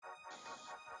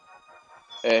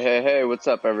Hey, what's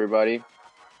up, everybody?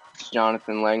 It's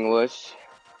Jonathan Langwish,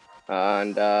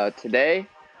 and today,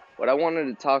 what I wanted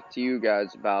to talk to you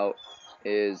guys about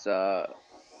is it's a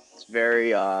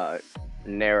very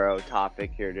narrow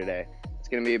topic here today. It's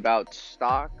going to be about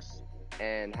stocks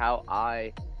and how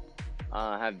I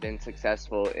have been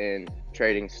successful in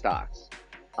trading stocks.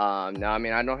 Now, I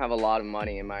mean, I don't have a lot of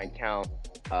money in my account,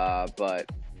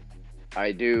 but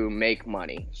I do make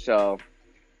money, so.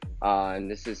 And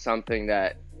this is something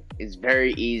that is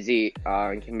very easy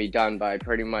and can be done by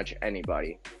pretty much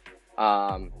anybody.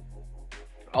 Um,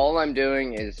 all I'm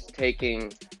doing is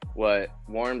taking what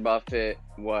Warren Buffett,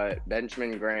 what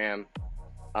Benjamin Graham,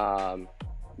 um,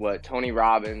 what Tony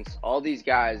Robbins, all these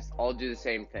guys all do the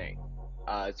same thing.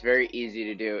 It's very easy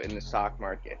to do in the stock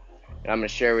market. And I'm going to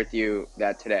share with you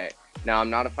that today. Now,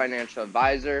 I'm not a financial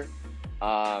advisor.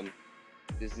 Um,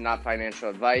 this is not financial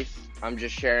advice. I'm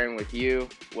just sharing with you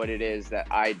what it is that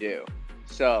I do.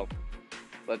 So,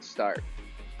 let's start.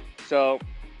 So,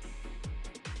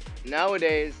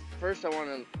 nowadays, first I want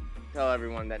to tell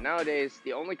everyone that nowadays,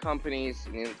 the only companies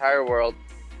in the entire world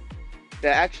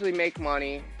that actually make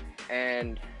money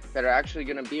and that are actually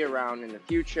going to be around in the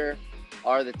future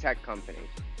are the tech companies.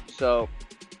 So,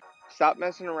 stop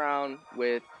messing around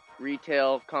with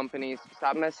retail companies.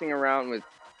 Stop messing around with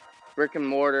brick and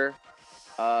mortar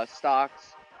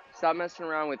stocks. Stop messing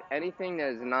around with anything that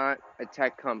is not a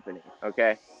tech company,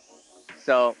 okay?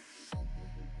 So,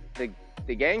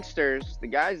 the gangsters, the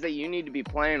guys that you need to be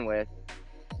playing with,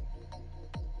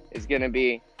 is going to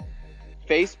be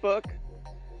Facebook,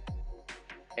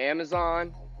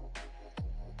 Amazon,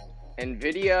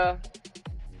 Nvidia,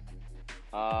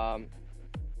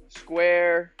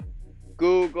 Square,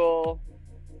 Google,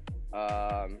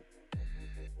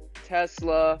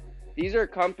 Tesla. These are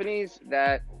companies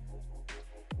that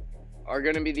are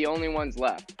going to be the only ones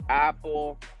left.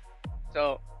 Apple.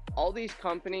 So all these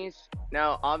companies,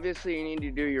 now obviously you need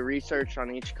to do your research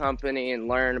on each company and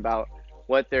learn about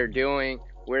what they're doing,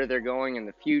 where they're going in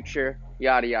the future,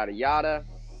 yada, yada, yada.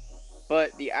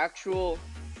 But the actual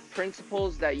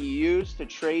principles that you use to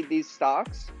trade these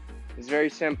stocks is very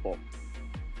simple.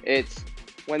 It's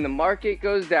when the market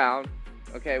goes down,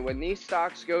 okay, when these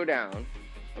stocks go down,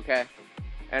 okay,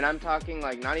 and I'm talking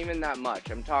like not even that much.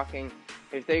 I'm talking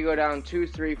if they go down 2,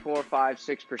 3, 4, 5,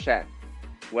 6%.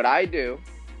 What I do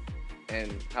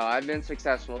and how I've been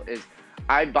successful is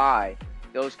I buy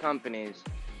those companies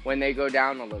when they go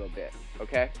down a little bit,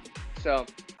 okay? So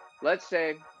let's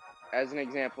say, as an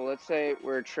example, let's say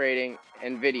we're trading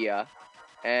Nvidia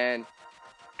and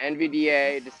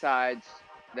NVDA decides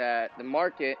that the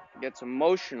market gets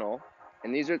emotional,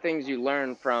 and these are things you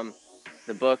learn from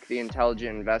the book The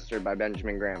Intelligent Investor by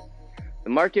Benjamin Graham. The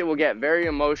market will get very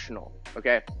emotional,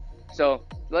 okay? So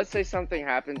let's say something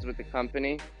happens with the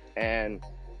company and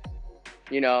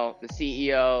the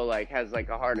CEO has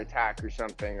a heart attack or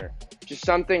something, or just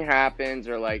something happens,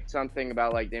 or something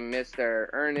about they missed their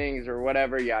earnings or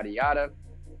whatever, yada yada.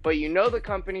 But the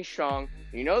company's strong,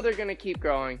 they're going to keep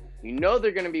growing, they're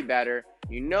going to be better,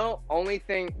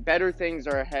 better things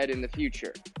are ahead in the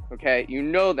future, okay?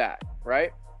 That,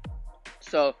 right?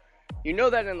 So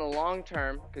that in the long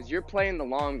term, because you're playing the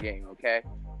long game, okay?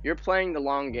 You're playing the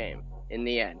long game in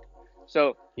the end.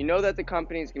 So that the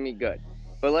company's going to be good.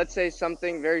 But let's say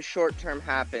something very short term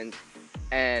happens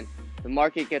and the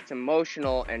market gets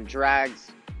emotional and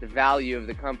drags the value of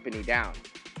the company down.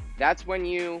 That's when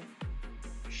you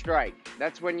strike.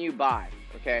 That's when you buy,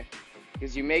 okay?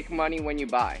 Because you make money when you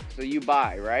buy. So you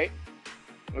buy, right?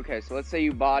 Okay, so let's say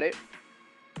you bought it,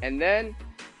 and then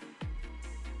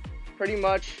pretty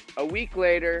much a week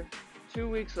later, 2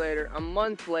 weeks later, a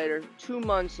month later, 2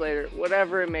 months later,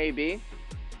 whatever it may be,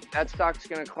 that stock's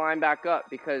going to climb back up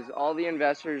because all the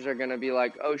investors are going to be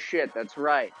like, oh shit, that's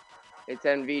right. It's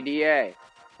NVDA.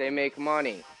 They make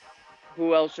money.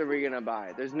 Who else are we going to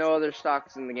buy? There's no other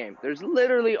stocks in the game. There's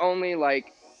literally only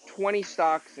 20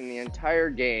 stocks in the entire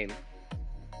game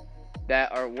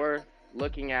that are worth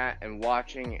looking at and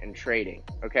watching and trading,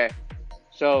 okay?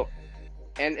 So,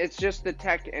 and it's just the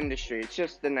tech industry. It's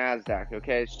just the NASDAQ,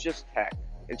 okay? It's just tech.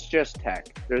 It's just tech.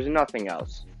 There's nothing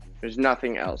else. There's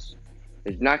nothing else.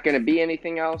 There's not going to be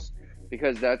anything else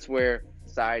because that's where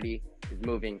society is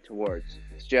moving towards.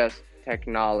 It's just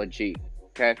technology,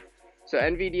 okay? So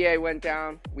NVDA went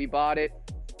down. We bought it.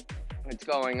 It's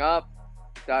going up.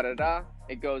 Da-da-da.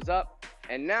 It goes up.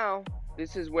 And now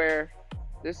this is where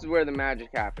the magic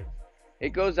happens. It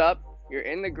goes up. You're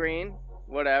in the green,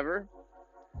 whatever.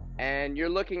 And you're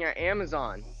looking at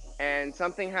Amazon. And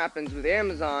something happens with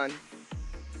Amazon.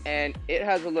 And it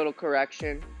has a little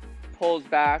correction. Pulls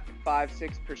back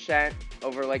 5-6%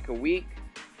 over a week,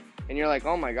 and you're like,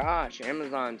 oh my gosh,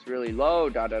 Amazon's really low,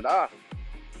 da da da.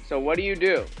 So what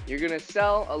do? You're going to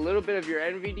sell a little bit of your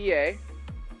NVDA,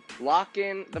 lock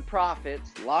in the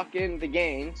profits, lock in the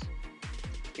gains.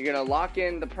 You're going to lock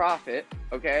in the profit,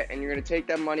 okay? And you're going to take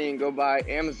that money and go buy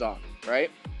Amazon,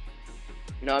 right?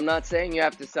 Now, I'm not saying you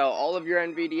have to sell all of your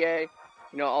NVDA.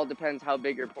 All depends how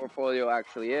big your portfolio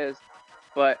actually is.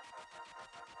 But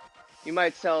you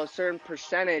might sell a certain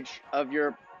percentage of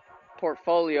your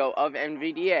portfolio of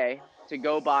NVDA to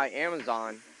go buy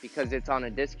Amazon because it's on a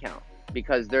discount,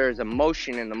 because there's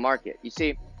emotion in the market. You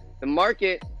see, the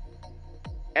market,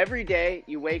 every day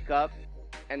you wake up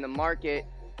and the market,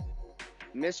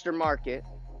 Mr. Market,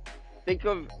 think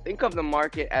of the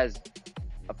market as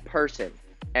a person,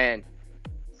 and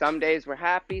some days we're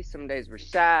happy, some days we're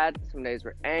sad, some days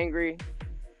we're angry,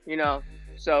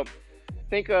 so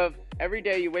think of every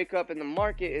day you wake up and the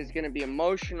market is going to be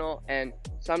emotional, and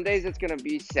some days it's going to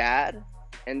be sad,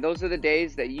 and those are the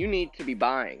days that you need to be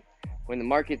buying. When the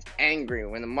market's angry,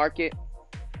 when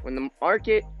the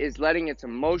market is letting its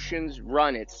emotions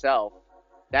run itself,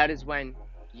 that is when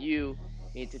you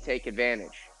need to take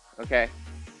advantage, okay?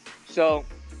 So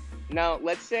now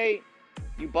let's say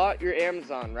you bought your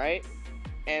Amazon, right?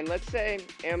 And let's say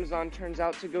Amazon turns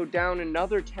out to go down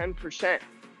another 10%,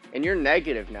 and you're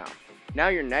negative now. Now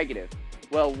you're negative.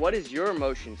 Well, what is your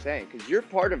emotion saying? Because you're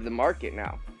part of the market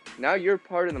now. Now you're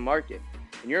part of the market.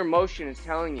 And your emotion is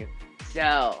telling you,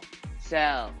 sell,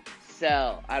 sell,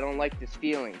 sell. I don't like this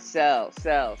feeling. Sell,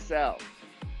 sell, sell.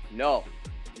 No.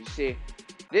 You see,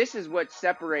 this is what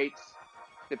separates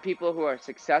the people who are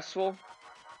successful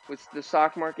with the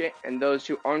stock market and those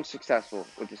who aren't successful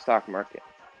with the stock market.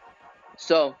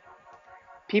 So,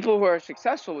 people who are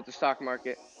successful with the stock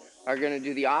market are going to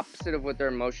do the opposite of what their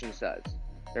emotion says.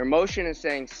 Their emotion is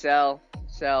saying, sell,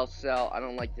 sell, sell. I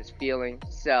don't like this feeling.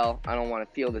 Sell. I don't want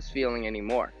to feel this feeling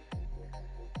anymore.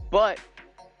 But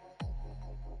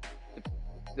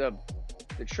the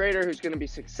trader who's going to be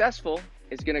successful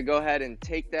is going to go ahead and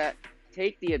take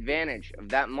the advantage of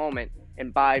that moment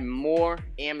and buy more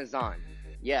Amazon.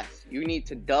 Yes, you need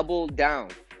to double down.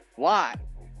 Why?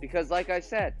 Because like I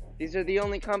said, these are the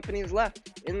only companies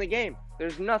left in the game.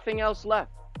 There's nothing else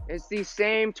left. It's these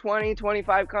same 20,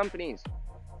 25 companies.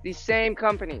 These same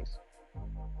companies.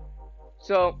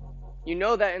 So, you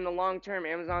know that in the long term,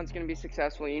 Amazon's going to be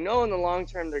successful. You know in the long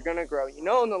term, they're going to grow. You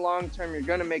know in the long term, you're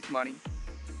going to make money.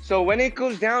 So when it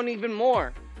goes down even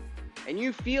more, and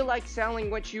you feel like selling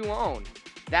what you own,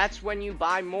 that's when you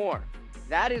buy more.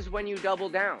 That is when you double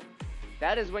down.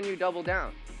 That is when you double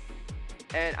down.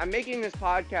 And I'm making this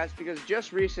podcast because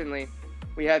just recently,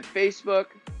 we had Facebook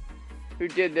who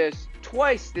did this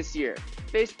twice this year.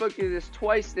 Facebook did this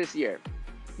twice this year.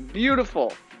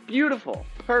 Beautiful, beautiful,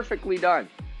 perfectly done.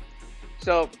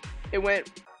 So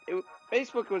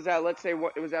Facebook was at, let's say,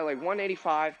 it was at like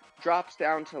 185, drops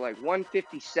down to like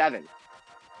 157.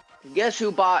 Guess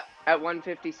who bought at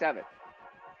 157?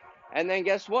 And then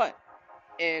guess what?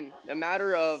 In a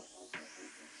matter of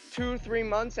 2-3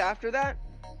 months after that,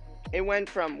 it went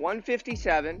from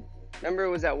 157, remember it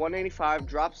was at 185,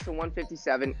 drops to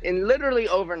 157 in literally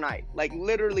overnight. Like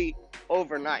literally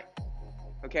overnight.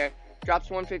 Okay? Drops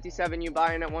 157, you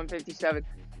buy in at 157,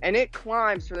 and it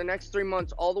climbs for the next 3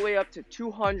 months all the way up to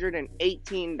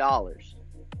 $218.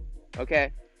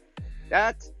 Okay?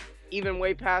 That's even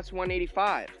way past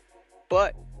 185.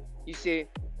 But you see,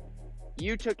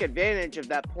 you took advantage of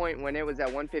that point when it was at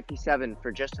 157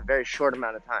 for just a very short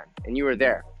amount of time, and you were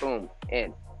there. Boom,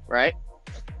 in, right?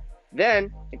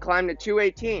 Then it climbed to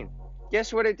 218.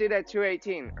 Guess what it did at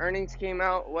 218? Earnings came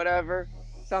out, whatever,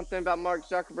 something about Mark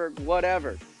Zuckerberg,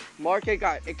 whatever. Market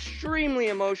got extremely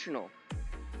emotional.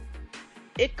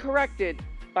 It corrected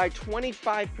by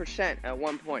 25% at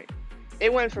one point.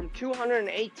 It went from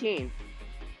 218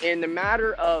 in the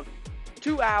matter of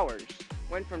 2 hours,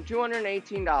 went from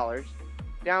 $218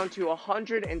 down to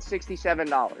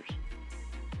 $167.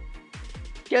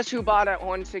 Guess who bought at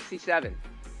 167?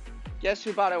 Guess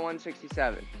who bought at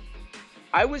 167?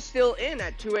 I was still in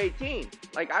at 218.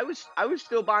 Like I was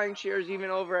still buying shares even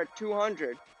over at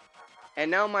 200. And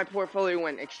now my portfolio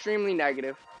went extremely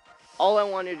negative. All I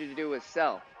wanted to do was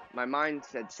sell. My mind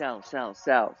said sell, sell,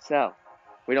 sell, sell.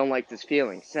 We don't like this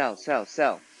feeling. Sell, sell,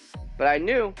 sell. But I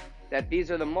knew that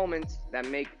these are the moments that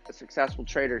make a successful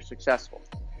trader successful.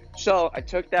 So I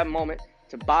took that moment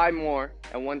to buy more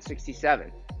at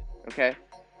 167. Okay?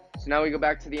 So now we go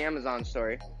back to the Amazon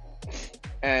story.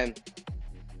 And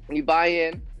you buy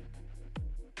in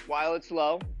while it's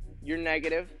low, you're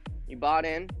negative, you bought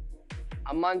in,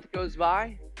 a month goes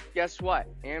by, guess what?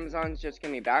 Amazon's just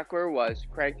going to be back where it was,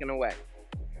 cranking away.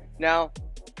 Now,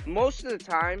 most of the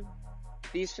time,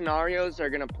 these scenarios are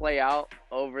going to play out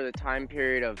over the time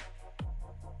period of,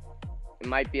 it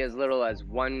might be as little as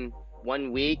one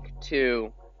week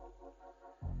to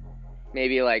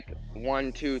maybe like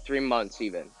 1, 2, 3 months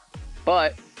even.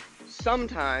 But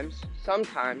sometimes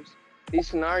these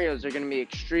scenarios are going to be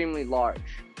extremely large.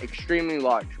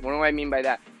 What do I mean by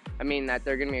that? I mean that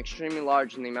they're going to be extremely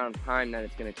large in the amount of time that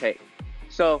it's going to take.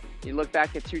 So you look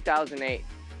back at 2008,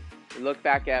 you look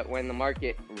back at when the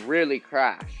market really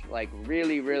crashed, like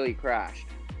really crashed.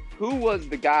 Who was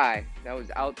the guy that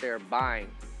was out there buying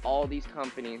all these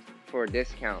companies for a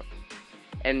discount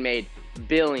and made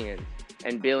billions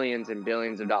and billions and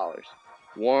billions of dollars?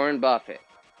 Warren Buffett.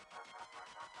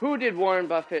 Who did Warren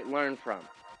Buffett learn from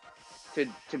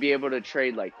to be able to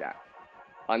trade like that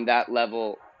on that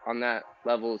level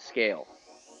scale?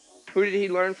 Who did he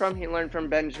learn from? He learned from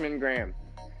Benjamin Graham.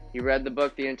 He read the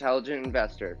book The Intelligent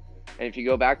Investor. And if you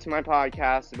go back to my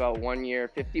podcast about 1 year,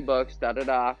 50 books,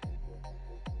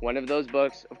 one of those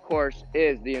books, of course,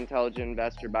 is The Intelligent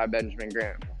Investor by Benjamin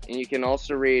Graham. And you can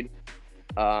also read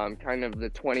kind of the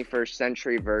 21st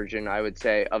century version, I would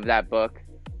say, of that book,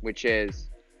 which is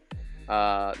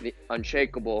The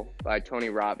Unshakable by Tony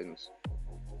Robbins.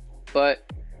 But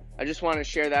I just want to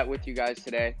share that with you guys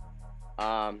today,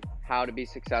 how to be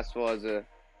successful as a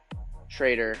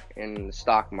trader in the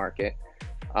stock market.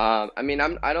 I mean,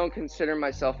 I don't consider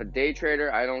myself a day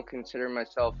trader. I don't consider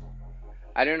myself,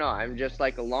 I don't know, I'm just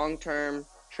like a long-term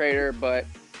trader, but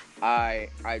I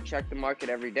check the market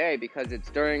every day because it's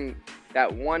during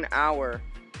that 1 hour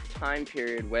time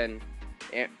period when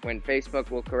Facebook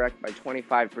will correct by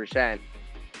 25%.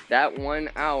 That 1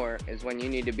 hour is when you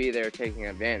need to be there taking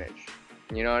advantage.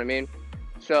 You know what I mean?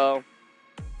 So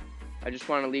I just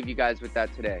want to leave you guys with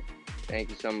that today. Thank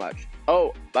you so much.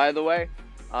 Oh, by the way,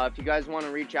 if you guys want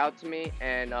to reach out to me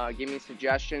and give me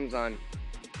suggestions on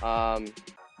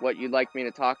what you'd like me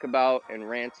to talk about and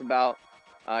rant about,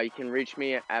 you can reach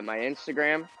me at my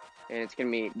Instagram, and it's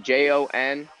going to be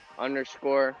JON_Langlois,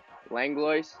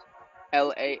 LANGLOIS.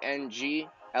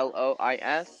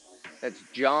 That's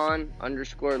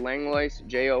John_Langlois,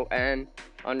 JON_LANGLOIS.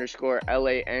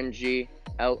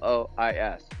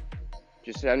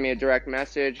 Just send me a direct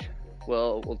message.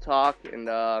 We'll talk, and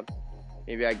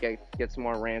maybe I get some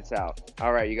more rants out.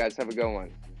 All right, you guys have a good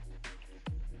one.